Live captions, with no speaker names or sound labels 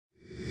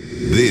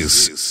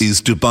This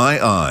is Dubai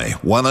Eye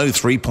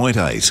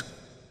 103.8.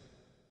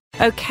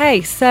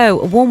 Okay, so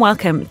a warm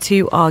welcome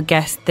to our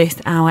guest this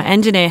hour,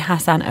 engineer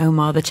Hassan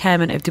Omar, the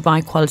chairman of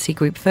Dubai Quality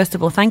Group. First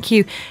of all, thank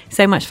you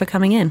so much for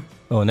coming in.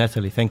 Oh,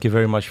 Natalie, thank you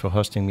very much for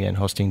hosting me and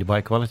hosting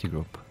Dubai Quality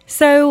Group.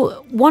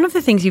 So one of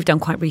the things you've done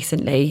quite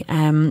recently,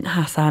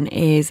 Hassan,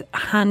 is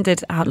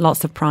handed out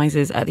lots of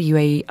prizes at the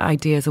UAE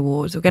Ideas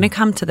Awards. We're going to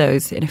come to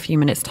those in a few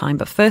minutes' time.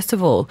 But first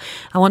of all,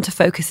 I want to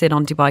focus in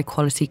on Dubai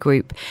Quality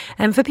Group.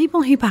 And for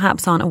people who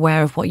perhaps aren't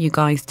aware of what you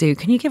guys do,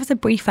 can you give us a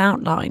brief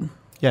outline?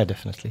 Yeah,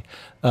 definitely.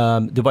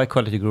 Dubai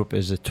Quality Group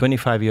is a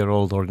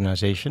 25-year-old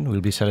organization.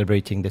 We'll be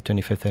celebrating the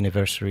 25th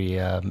anniversary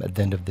at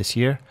the end of this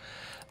year.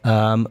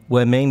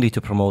 We're mainly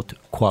to promote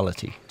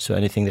quality. So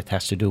anything that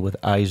has to do with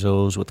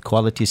ISOs, with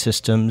quality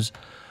systems,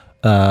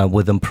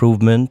 with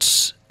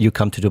improvements, you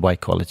come to Dubai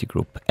Quality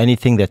Group.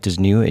 Anything that is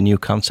new, a new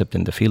concept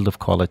in the field of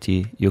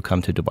quality, you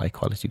come to Dubai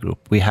Quality Group.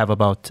 We have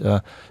about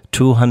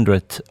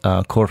 200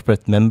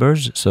 corporate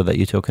members, so that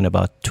you're talking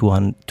about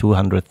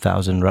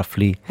 200,000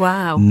 roughly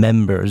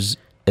members,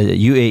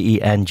 UAE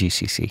and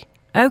GCC.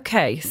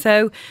 Okay,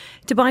 so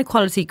Dubai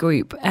Quality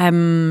Group,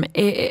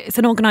 it's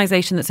an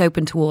organisation that's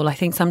open to all. I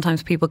think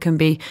sometimes people can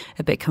be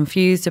a bit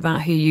confused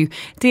about who you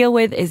deal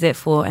with. Is it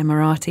for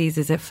Emiratis?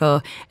 Is it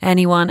for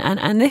anyone?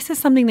 And this is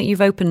something that you've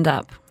opened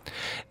up.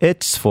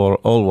 It's for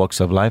all walks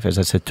of life. As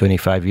I said,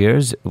 25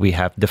 years. We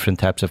have different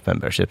types of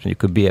membership. You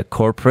could be a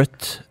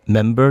corporate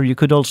member. You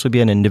could also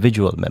be an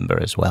individual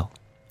member as well.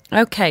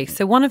 Okay,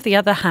 so one of the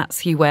other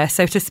hats you wear,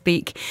 so to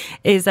speak,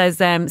 is as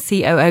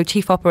COO,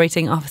 Chief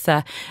Operating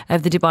Officer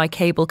of the Dubai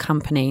Cable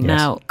Company. Yes.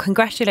 Now,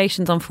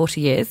 congratulations on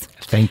 40 years.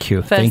 Thank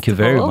you. Thank you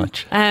very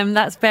much.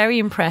 That's very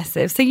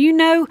impressive. So you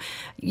know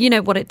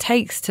what it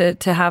takes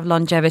to have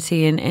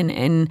longevity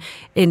in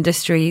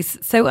industries.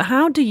 So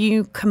how do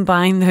you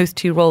combine those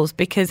two roles?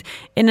 Because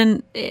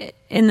in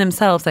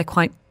themselves, they're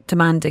quite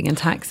demanding and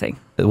taxing.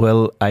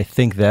 Well, I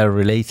think they're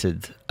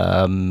related.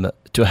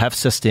 To have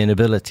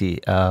sustainability,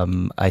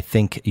 I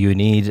think you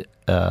need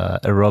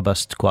a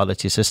robust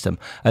quality system.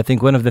 I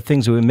think one of the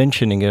things we were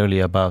mentioning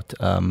earlier about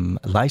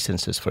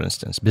licenses, for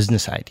instance,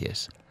 business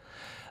ideas.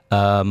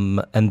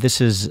 And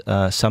this is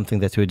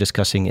something that we're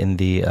discussing in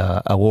the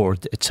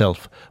award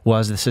itself,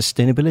 was the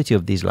sustainability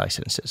of these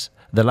licenses,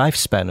 the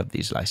lifespan of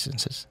these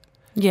licenses.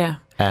 Yeah.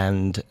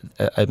 And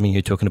I mean,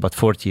 you're talking about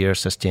 40 years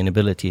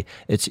sustainability.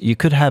 You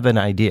could have an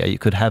idea, you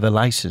could have a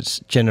license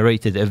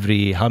generated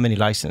every how many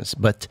licenses,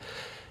 but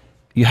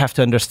you have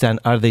to understand,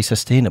 are they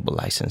sustainable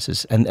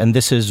licenses? And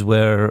this is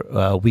where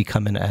we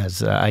come in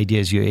as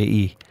Ideas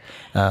UAE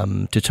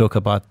to talk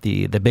about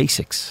the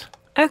basics.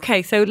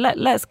 Okay, so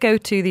let's go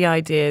to the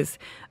Ideas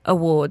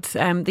Awards,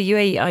 the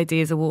UAE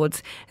Ideas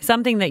Awards,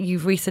 something that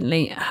you've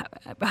recently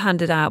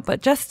handed out,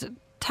 but just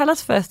tell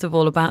us first of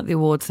all about the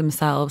awards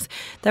themselves.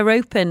 They're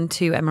open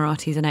to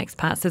Emiratis and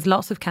expats. There's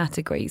lots of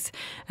categories.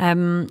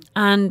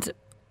 And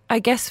I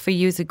guess for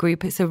you as a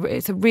group, it's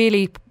a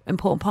really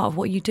important part of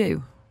what you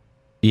do.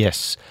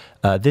 Yes.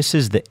 This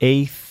is the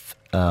 8th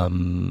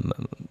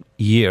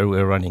year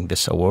we're running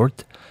this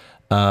award.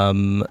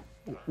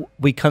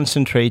 We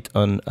concentrate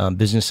on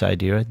business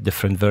idea,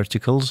 different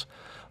verticals.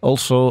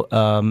 Also,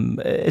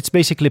 it's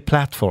basically a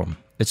platform.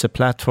 It's a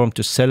platform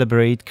to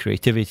celebrate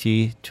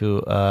creativity,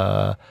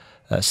 to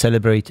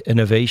celebrate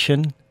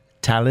innovation,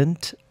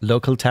 talent,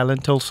 local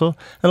talent also,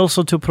 and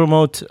also to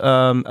promote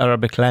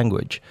Arabic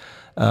language,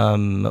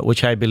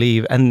 which I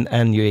believe, and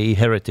UAE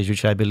heritage,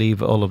 which I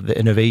believe all of the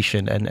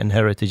innovation and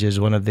heritage is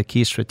one of the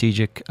key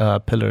strategic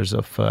pillars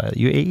of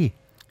UAE.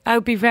 I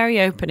would be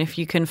very open if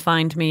you can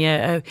find me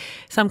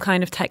some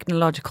kind of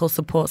technological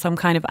support, some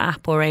kind of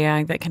app or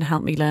AI that can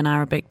help me learn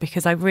Arabic,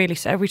 because every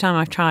time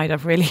I've tried,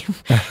 I've really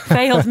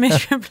failed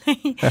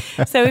miserably.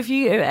 So if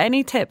you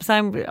any tips,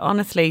 I'm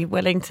honestly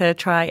willing to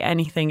try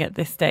anything at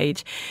this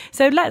stage.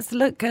 So let's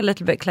look a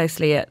little bit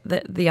closely at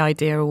the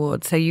Idea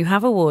Awards. So you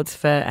have awards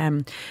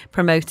for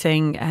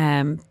promoting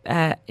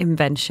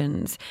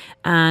inventions.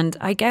 And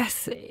I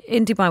guess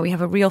in Dubai, we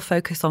have a real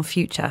focus on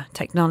future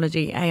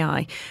technology,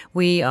 AI.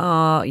 We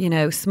are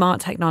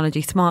smart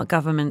technology, smart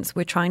governments.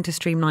 We're trying to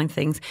streamline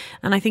things.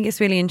 And I think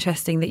it's really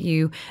interesting that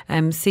you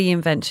see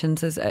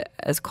inventions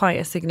as quite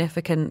a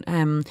significant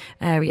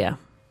area.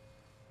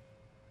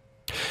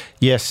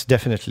 Yes,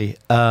 definitely.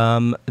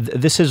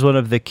 This is one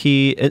of the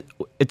key,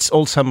 it's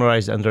all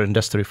summarized under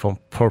Industry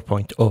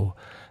 4.0.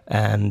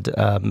 And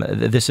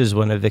this is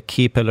one of the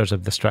key pillars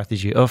of the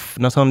strategy of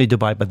not only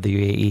Dubai, but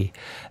the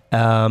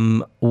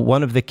UAE.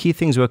 One of the key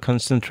things we're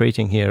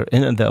concentrating here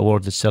in the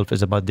award itself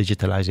is about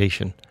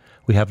digitalization.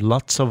 We have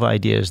lots of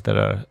ideas that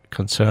are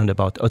concerned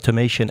about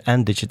automation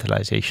and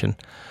digitalization.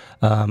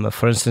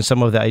 For instance,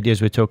 some of the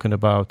ideas we're talking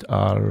about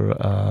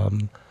are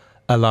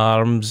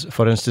alarms,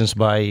 for instance,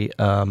 by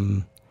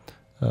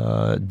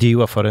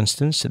DEWA, for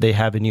instance. They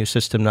have a new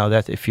system now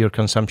that if your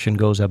consumption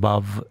goes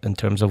above in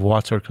terms of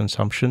water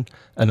consumption,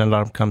 an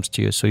alarm comes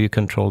to you, so you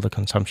control the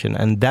consumption.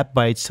 And that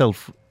by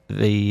itself,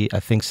 I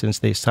think since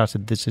they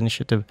started this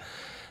initiative,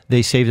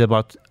 they saved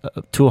about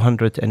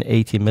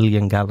 280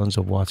 million gallons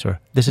of water.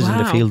 This is in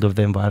the field of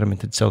the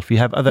environment itself. You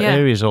have other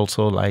areas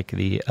also, like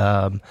the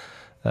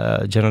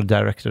General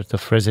Directorate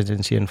of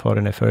Residency and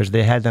Foreign Affairs.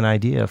 They had an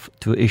idea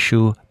to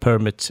issue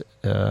permits,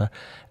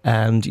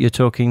 and you're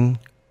talking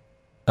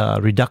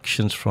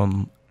reductions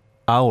from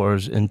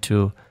hours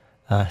into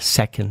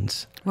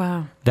seconds.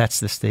 Wow. That's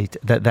the state.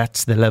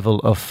 That's the level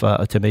of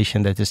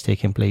automation that is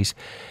taking place.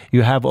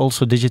 You have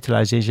also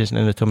digitalization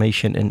and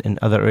automation in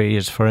other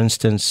areas. For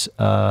instance,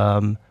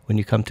 when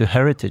you come to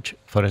heritage,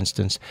 for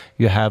instance,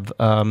 you have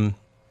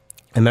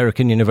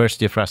American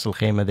University of Ras Al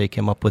Khaimah. They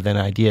came up with an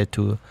idea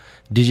to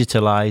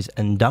digitalize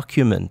and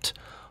document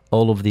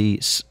all of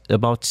these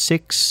about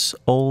 6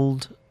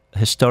 old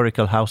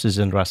historical houses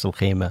in Ras Al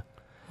Khaimah.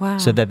 Wow.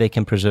 So that they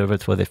can preserve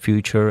it for the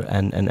future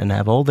and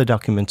have all the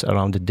documents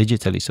around it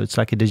digitally. So it's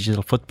like a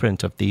digital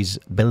footprint of these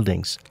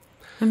buildings.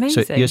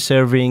 Amazing. So you're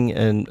serving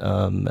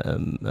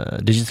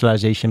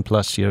digitalization,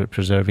 plus you're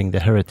preserving the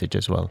heritage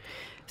as well.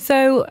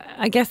 So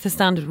I guess the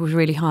standard was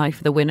really high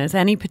for the winners.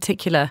 Any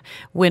particular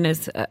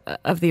winners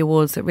of the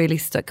awards that really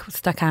stuck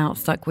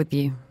with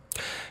you?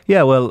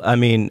 Yeah, well, I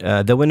mean,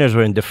 the winners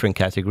were in different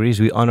categories.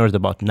 We honored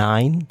about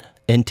 9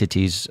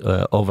 entities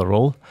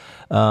overall.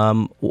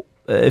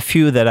 A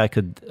few that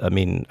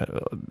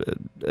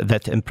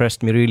that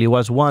impressed me really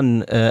was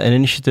one, an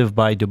initiative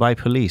by Dubai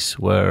Police,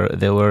 where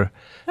they were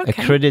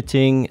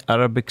accrediting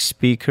Arabic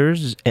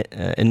speakers,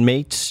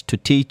 inmates, to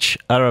teach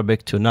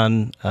Arabic to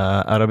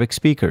non-Arabic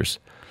speakers.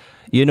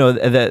 You know,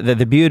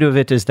 the beauty of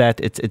it is that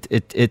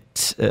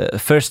it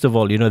first of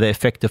all, you know, the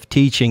effect of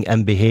teaching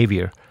and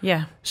behavior.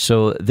 Yeah.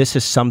 So this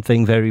is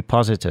something very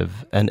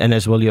positive, and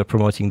as well, you're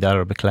promoting the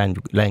Arabic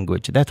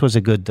language. That was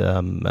a good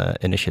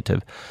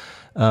initiative.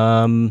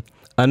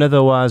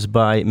 Another was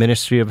by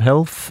Ministry of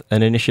Health,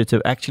 an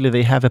initiative. Actually,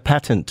 they have a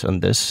patent on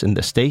this in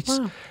the States.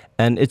 Wow.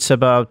 And it's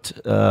about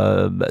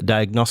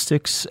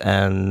diagnostics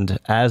and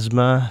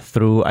asthma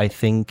through, I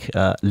think,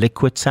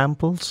 liquid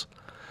samples.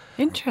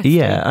 Interesting.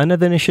 Yeah,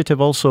 another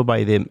initiative also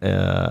by the,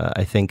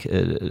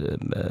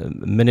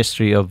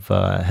 Ministry of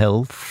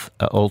Health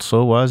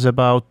also was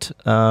about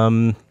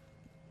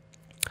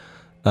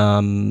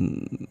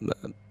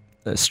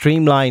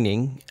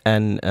streamlining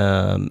and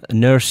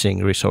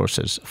nursing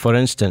resources. For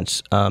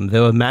instance, they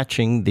were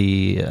matching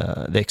the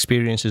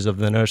experiences of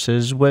the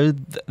nurses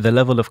with the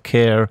level of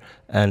care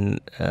and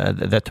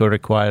that were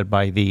required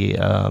by the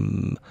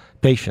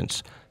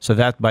patients. So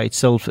that by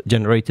itself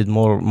generated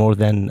more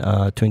than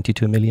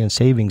 22 million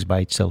savings by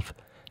itself.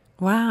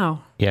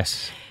 Wow.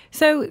 Yes.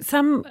 So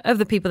some of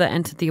the people that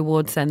entered the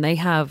awards, then they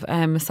have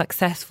a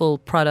successful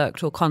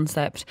product or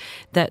concept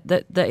that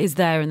is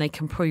there, and they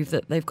can prove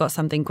that they've got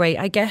something great.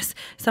 I guess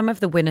some of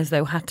the winners,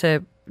 though, had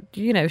to,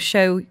 you know,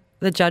 show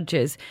the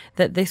judges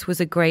that this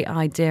was a great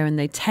idea, and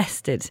they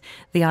tested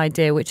the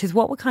idea, which is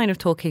what we're kind of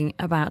talking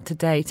about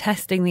today,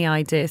 testing the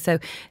idea. So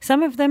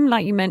some of them,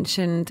 like you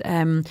mentioned,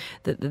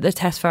 the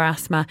test for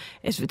asthma,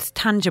 it's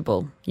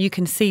tangible. You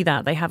can see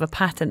that. They have a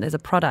patent, there's a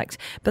product.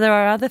 But there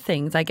are other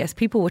things, I guess,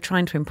 people were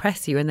trying to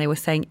impress you, and they were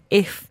saying,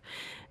 if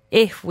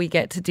we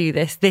get to do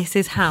this, this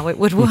is how it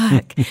would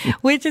work,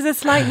 which is a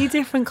slightly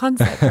different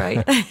concept,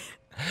 right?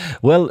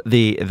 Well,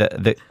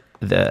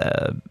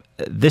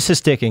 this is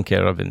taken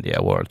care of in the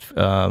award.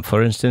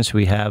 For instance,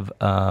 we have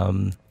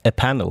a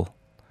panel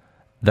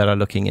that are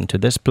looking into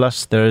this.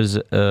 Plus, there's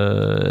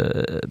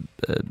a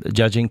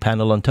judging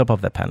panel on top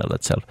of the panel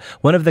itself.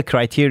 One of the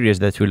criteria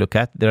that we look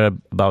at, there are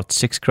about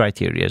 6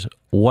 criteria.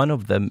 One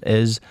of them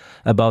is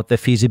about the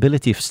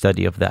feasibility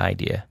study of the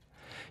idea.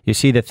 You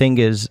see, the thing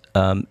is,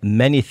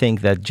 many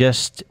think that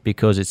just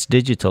because it's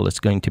digital,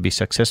 it's going to be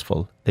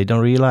successful. They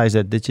don't realize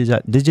that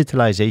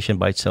digitalization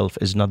by itself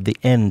is not the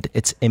end,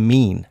 it's a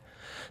mean.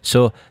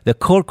 So the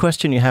core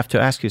question you have to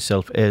ask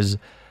yourself is,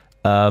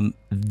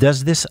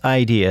 does this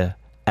idea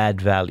add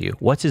value?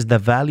 What is the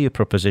value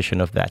proposition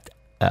of that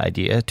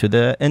idea to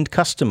the end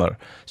customer?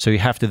 So you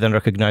have to then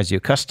recognize your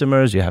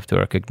customers, you have to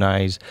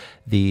recognize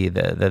the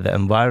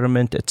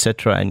environment,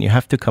 etc., and you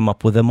have to come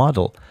up with a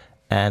model.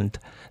 And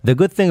the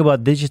good thing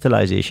about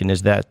digitalization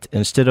is that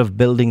instead of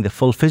building the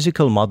full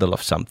physical model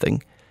of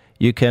something,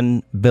 you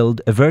can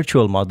build a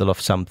virtual model of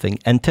something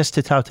and test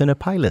it out in a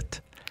pilot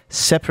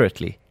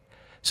separately.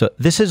 So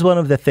this is one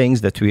of the things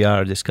that we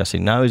are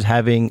discussing now, is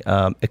having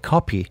a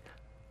copy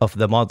of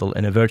the model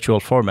in a virtual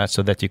format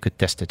so that you could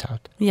test it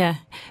out. Yeah,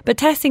 but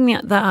testing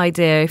that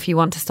idea, if you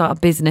want to start a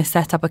business,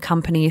 set up a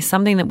company, is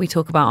something that we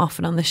talk about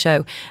often on the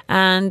show.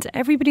 And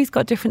everybody's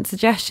got different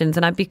suggestions,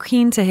 and I'd be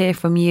keen to hear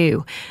from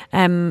you.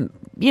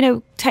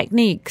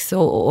 Techniques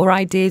or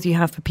ideas you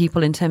have for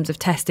people in terms of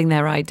testing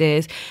their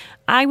ideas.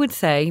 I would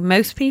say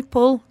most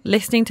people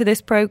listening to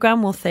this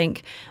program will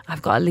think,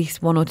 I've got at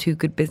least 1 or 2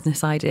 good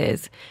business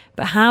ideas.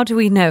 But how do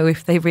we know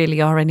if they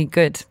really are any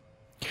good?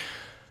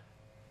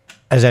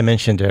 As I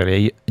mentioned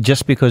earlier,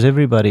 just because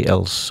everybody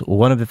else,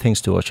 one of the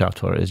things to watch out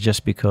for is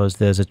just because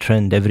there's a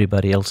trend,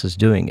 everybody else is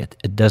doing it.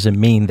 It doesn't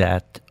mean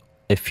that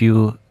if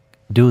you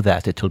do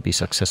that, it will be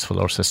successful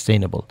or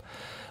sustainable.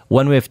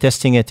 One way of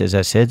testing it, as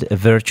I said, a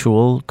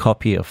virtual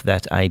copy of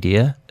that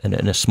idea in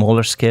a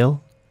smaller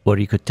scale, where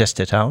you could test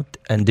it out.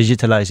 And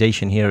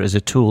digitalization here is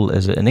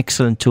an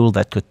excellent tool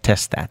that could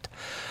test that.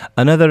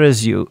 Another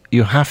is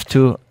you have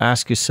to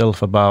ask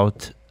yourself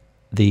about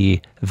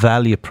the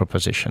value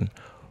proposition.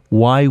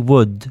 Why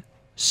would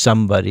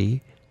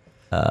somebody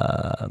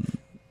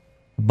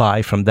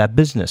buy from that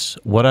business?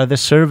 What are the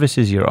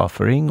services you're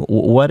offering?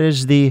 What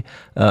is the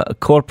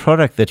core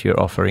product that you're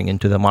offering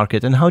into the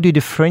market? And how do you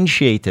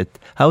differentiate it?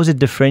 How is it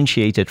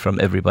differentiated from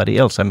everybody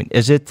else? I mean,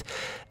 does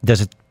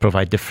it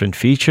provide different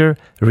feature?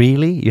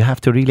 Really? You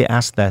have to really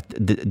ask that.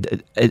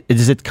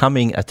 Is it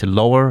coming at a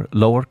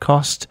lower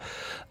cost?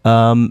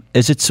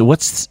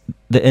 What's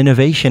the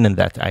innovation in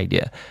that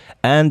idea?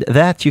 And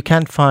that you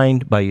can't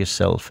find by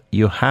yourself.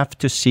 You have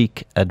to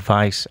seek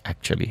advice,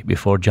 actually,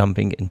 before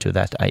jumping into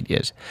that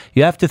ideas.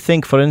 You have to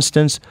think, for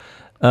instance,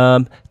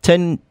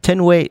 10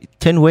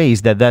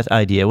 ways that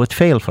idea would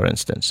fail, for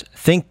instance.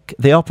 Think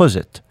the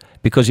opposite.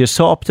 Because you're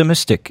so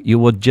optimistic, you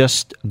would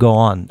just go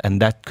on, and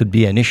that could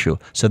be an issue.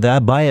 So there are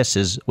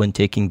biases when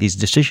taking these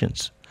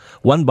decisions.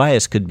 One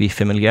bias could be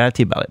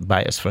familiarity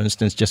bias, for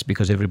instance, just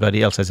because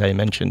everybody else, as I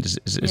mentioned,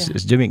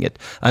 is doing it.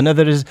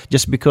 Another is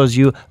just because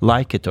you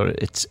like it or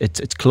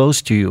it's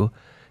close to you,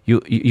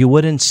 you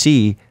wouldn't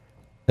see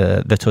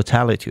the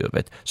totality of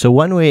it. So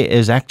one way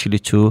is actually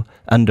to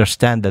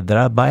understand that there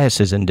are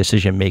biases in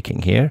decision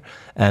making here,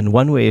 and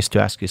one way is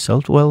to ask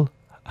yourself, well,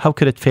 how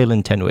could it fail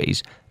in 10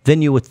 ways?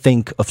 Then you would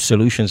think of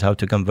solutions how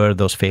to convert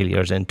those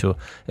failures into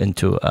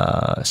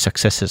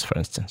successes, for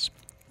instance.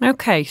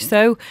 Okay,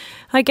 so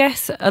I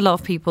guess a lot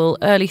of people,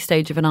 early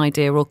stage of an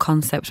idea or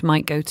concept,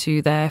 might go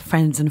to their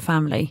friends and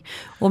family,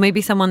 or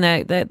maybe someone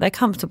they're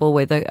comfortable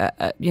with,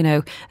 a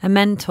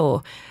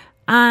mentor,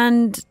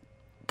 and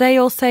they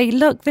all say,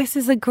 "Look, this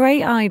is a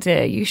great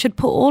idea. You should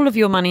put all of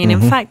your money in.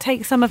 In fact,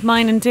 take some of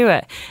mine and do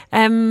it."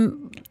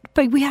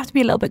 But we have to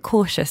be a little bit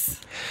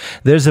cautious.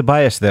 There's a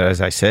bias there,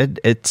 as I said.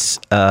 It's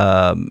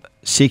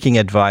seeking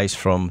advice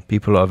from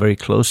people who are very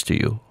close to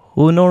you,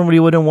 who normally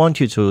wouldn't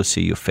want you to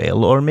see you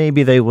fail, or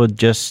maybe they would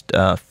just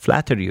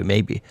flatter you,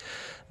 maybe.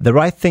 The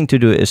right thing to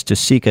do is to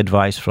seek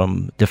advice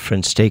from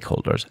different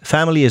stakeholders.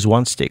 Family is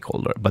one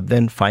stakeholder, but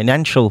then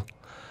financial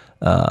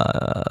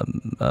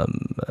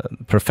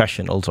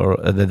professionals, or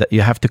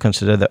you have to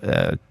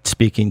consider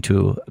speaking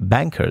to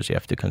bankers, you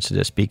have to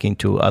consider speaking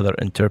to other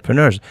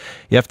entrepreneurs,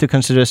 you have to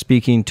consider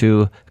speaking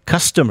to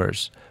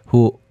customers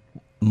who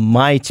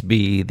might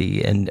be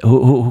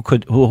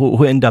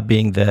who end up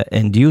being the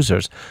end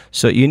users.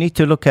 So you need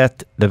to look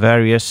at the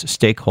various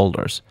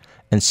stakeholders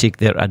and seek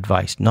their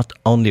advice, not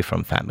only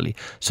from family.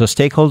 So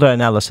stakeholder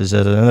analysis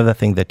is another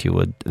thing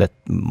that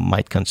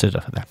might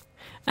consider for that.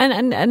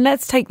 And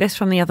let's take this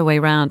from the other way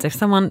around.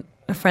 If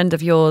a friend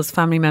of yours,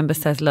 family member,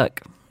 says,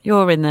 "Look,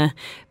 you're in the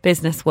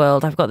business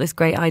world, I've got this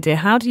great idea,"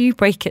 how do you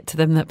break it to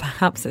them that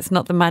perhaps it's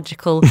not the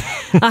magical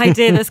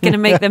idea that's going to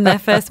make them their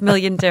first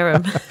million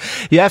dirham?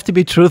 You have to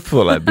be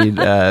truthful. I mean,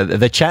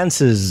 the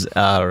chances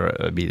are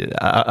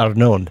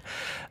known.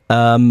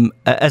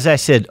 As I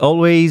said,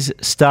 always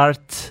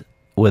start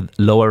with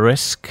lower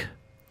risk,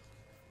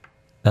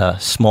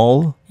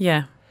 small,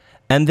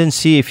 and then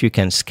see if you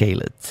can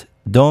scale it.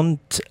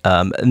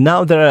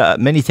 Now there are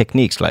many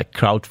techniques like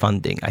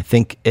crowdfunding. I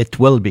think it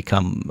will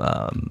become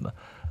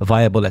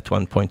viable at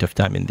one point of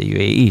time in the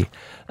UAE.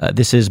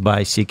 This is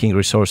by seeking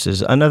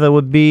resources. Another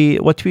would be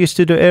what we used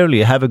to do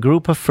earlier, have a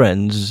group of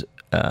friends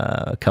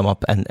come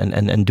up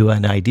and do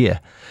an idea.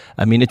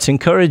 I mean, it's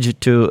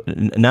encouraged to,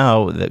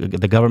 now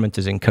the government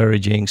is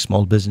encouraging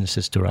small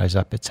businesses to rise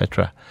up,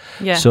 etc.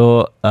 Yeah.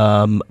 So,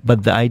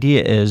 but the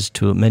idea is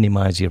to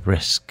minimize your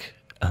risk.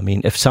 I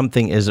mean, if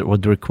something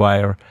would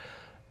require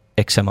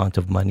X amount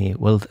of money,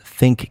 well,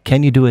 think,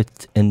 can you do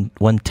it in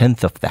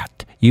 1/10 of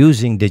that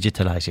using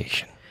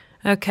digitalization?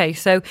 Okay,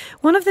 so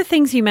one of the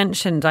things you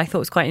mentioned I thought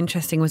was quite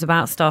interesting was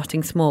about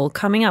starting small.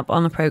 Coming up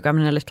on the programme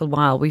in a little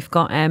while, we've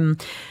got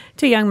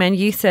two young men,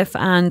 Yusuf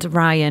and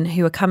Ryan,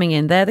 who are coming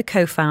in. They're the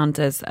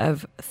co-founders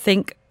of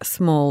Think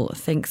Small,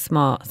 Think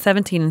Smart,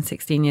 17 and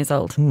 16 years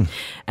old.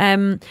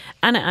 And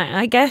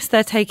I guess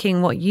they're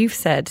taking what you've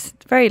said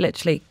very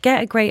literally,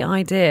 get a great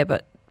idea,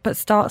 but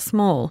start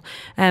small.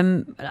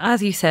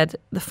 As you said,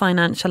 the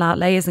financial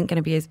outlay isn't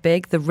going to be as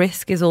big. The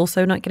risk is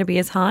also not going to be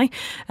as high.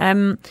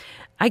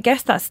 I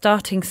guess that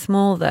starting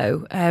small,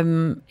 though,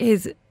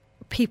 is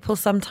people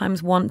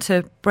sometimes want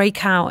to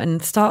break out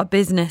and start a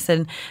business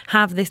and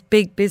have this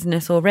big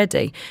business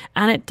already.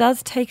 And it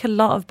does take a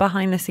lot of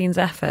behind-the-scenes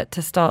effort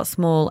to start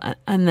small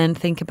and then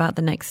think about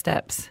the next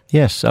steps.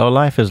 Yes, our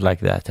life is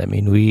like that. I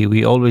mean,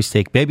 we always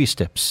take baby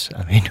steps.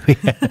 I mean,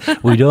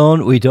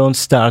 we don't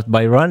start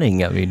by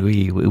running. I mean,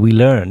 we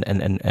learn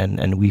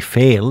and we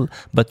fail,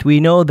 but we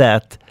know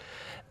that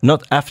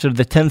not after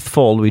the 10th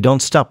fall, we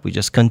don't stop. We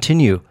just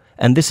continue.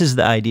 And this is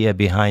the idea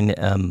behind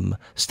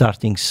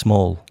starting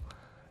small.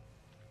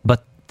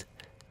 But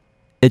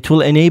it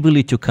will enable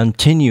you to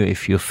continue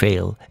if you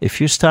fail. If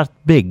you start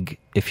big,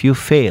 if you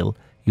fail,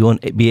 you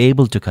won't be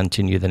able to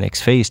continue the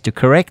next phase to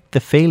correct the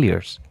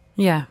failures.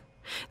 Yeah.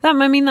 That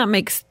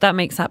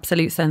makes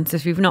absolute sense.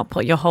 If you've not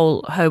put your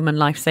whole home and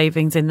life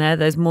savings in there,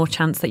 there's more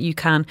chance that you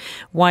can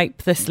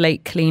wipe the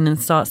slate clean and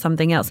start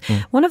something else.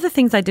 One of the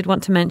things I did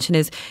want to mention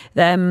is,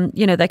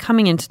 they're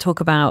coming in to talk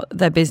about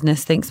their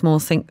business, think small,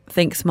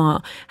 think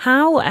smart.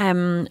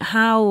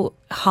 How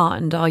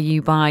heartened are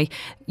you by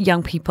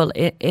young people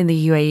in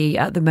the UAE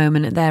at the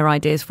moment and their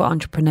ideas for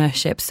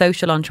entrepreneurship,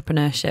 social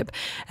entrepreneurship,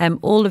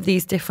 all of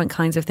these different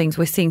kinds of things?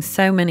 We're seeing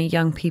so many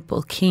young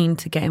people keen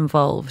to get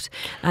involved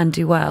and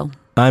do well.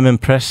 I'm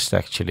impressed,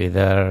 actually.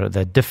 They're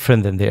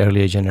different than the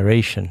earlier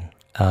generation.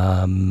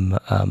 They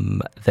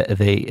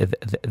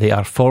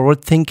are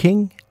forward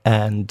thinking,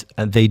 and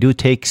they do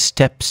take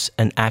steps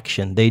and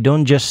action. They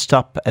don't just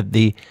stop at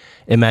the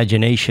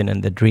imagination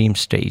and the dream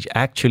stage.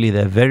 Actually,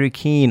 they're very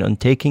keen on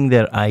taking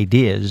their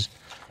ideas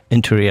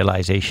into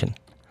realization.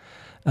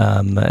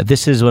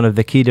 This is one of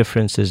the key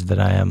differences that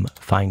I am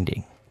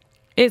finding.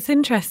 It's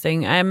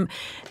interesting.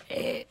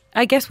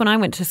 I guess when I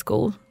went to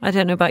school, I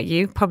don't know about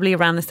you, probably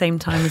around the same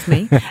time as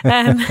me,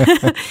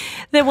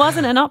 there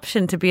wasn't an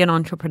option to be an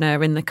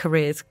entrepreneur in the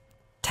careers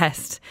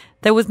test.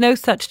 There was no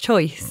such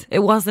choice. It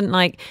wasn't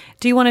like,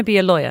 do you want to be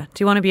a lawyer?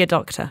 Do you want to be a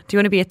doctor? Do you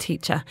want to be a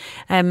teacher?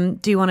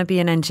 Do you want to be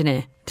an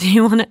engineer? Do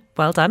you want to,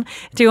 well done.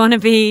 Do you want to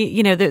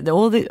be,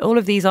 all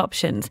of these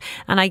options?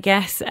 And I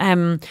guess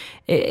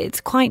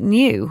it's quite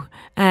new,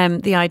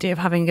 the idea of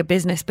having a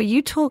business. But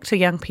you talk to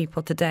young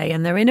people today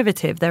and they're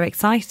innovative, they're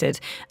excited,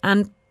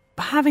 and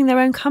having their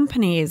own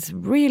company is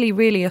really,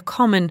 really a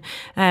common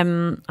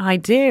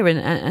idea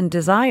and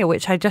desire,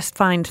 which I just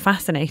find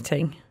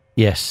fascinating.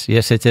 Yes,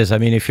 it is. I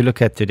mean, if you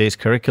look at today's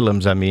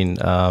curriculums,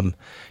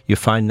 you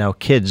find now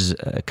kids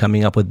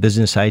coming up with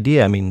business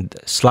idea. I mean,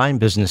 slime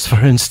business,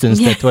 for instance,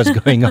 that was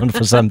going on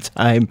for some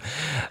time.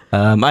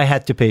 I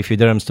had to pay a few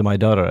dirhams to my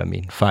daughter,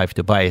 5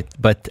 to buy it.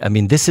 But,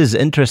 this is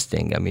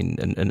interesting.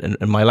 In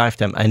my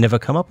lifetime, I never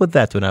come up with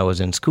that when I was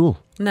in school.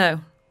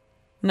 No.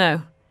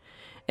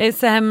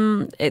 It's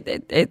the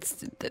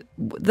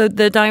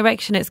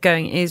direction it's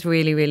going is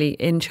really, really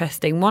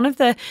interesting. One of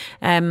the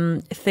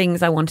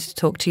things I wanted to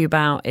talk to you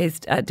about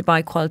is at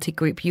Dubai Quality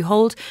Group. You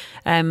hold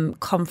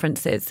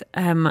conferences.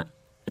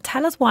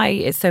 Tell us why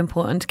it's so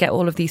important to get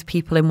all of these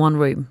people in one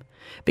room.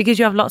 Because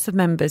you have lots of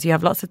members, you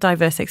have lots of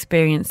diverse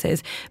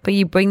experiences, but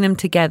you bring them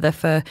together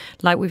for,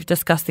 like we've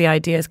discussed, the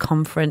Ideas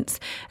Conference.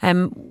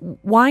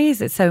 Why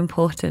is it so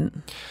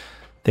important?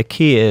 The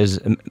key is,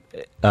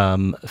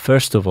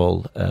 first of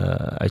all,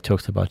 I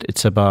talked about,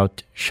 it's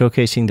about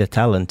showcasing the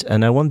talent.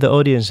 And I want the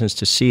audiences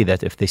to see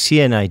that if they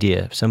see an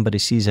idea, if somebody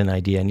sees an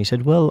idea and he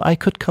said, well, I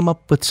could come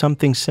up with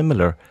something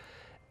similar.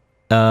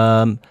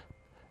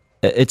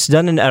 It's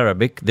done in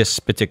Arabic, this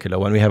particular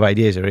one. We have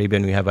Ideas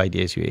Arabian, we have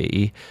Ideas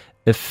UAE.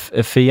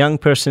 If a young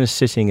person is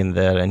sitting in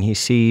there and he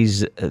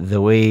sees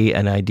the way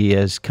an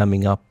idea is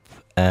coming up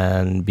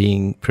and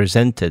being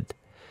presented,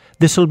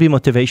 this will be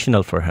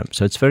motivational for him.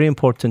 So it's very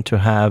important to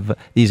have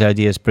these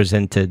ideas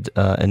presented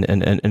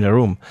in a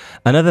room.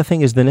 Another thing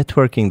is the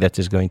networking that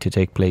is going to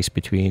take place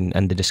between,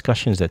 and the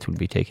discussions that will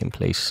be taking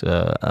place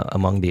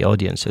among the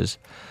audiences.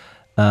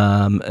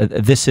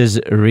 This is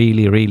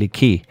really, really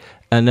key.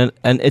 And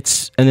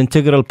it's an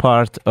integral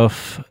part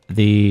of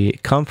the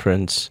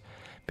conference,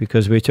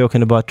 because we're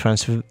talking about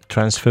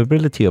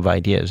transferability of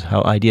ideas,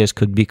 how ideas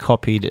could be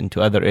copied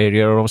into other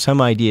areas, or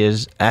some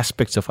ideas,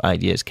 aspects of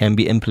ideas can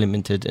be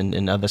implemented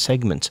in other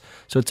segments.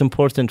 So it's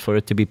important for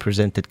it to be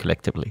presented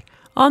collectively.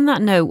 On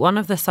that note, one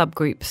of the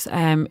subgroups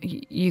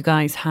you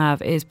guys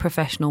have is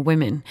professional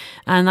women.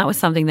 And that was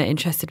something that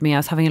interested me. I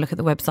was having a look at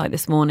the website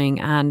this morning,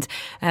 and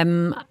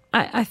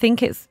I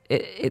think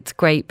it's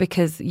great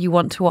because you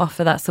want to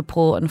offer that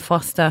support and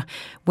foster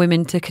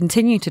women to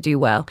continue to do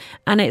well.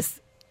 And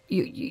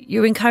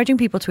you're encouraging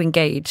people to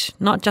engage,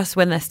 not just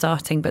when they're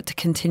starting, but to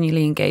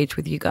continually engage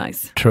with you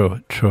guys.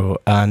 True.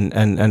 And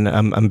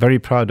I'm very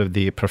proud of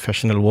the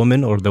professional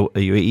woman, or the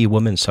UAE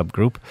women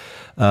subgroup.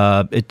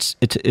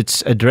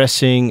 It's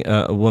addressing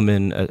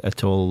women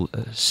at all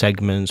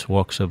segments,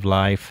 walks of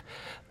life,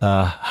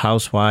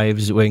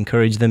 housewives. We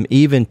encourage them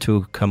even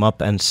to come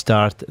up and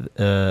start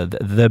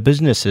their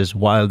businesses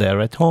while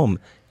they're at home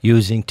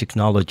using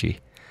technology.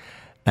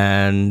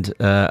 And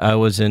I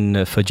was in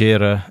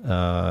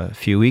Fujairah a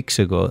few weeks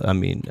ago,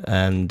 and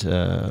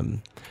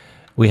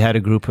we had a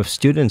group of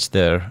students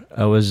there.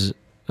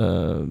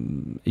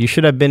 You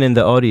should have been in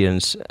the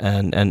audience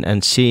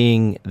and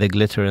seeing the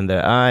glitter in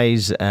their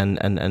eyes and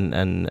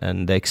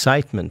the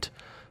excitement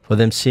for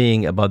them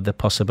seeing about the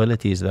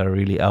possibilities that are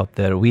really out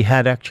there. We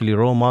had actually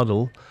role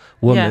model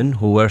women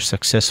who were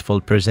successful,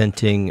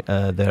 presenting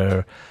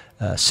their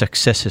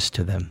successes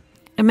to them.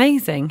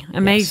 Amazing.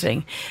 Yes.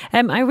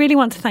 I really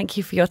want to thank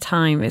you for your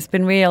time. It's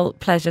been a real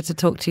pleasure to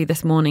talk to you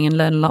this morning and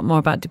learn a lot more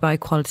about Dubai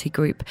Quality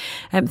Group.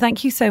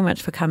 Thank you so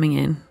much for coming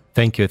in.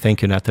 Thank you,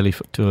 Natalie,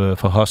 for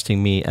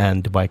hosting me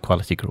and Dubai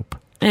Quality Group.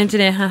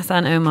 Engineer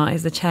Hassan Omar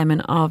is the chairman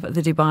of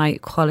the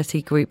Dubai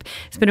Quality Group.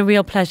 It's been a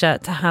real pleasure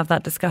to have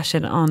that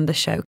discussion on the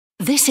show.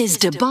 This is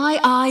Dubai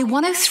Eye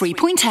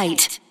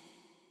 103.8.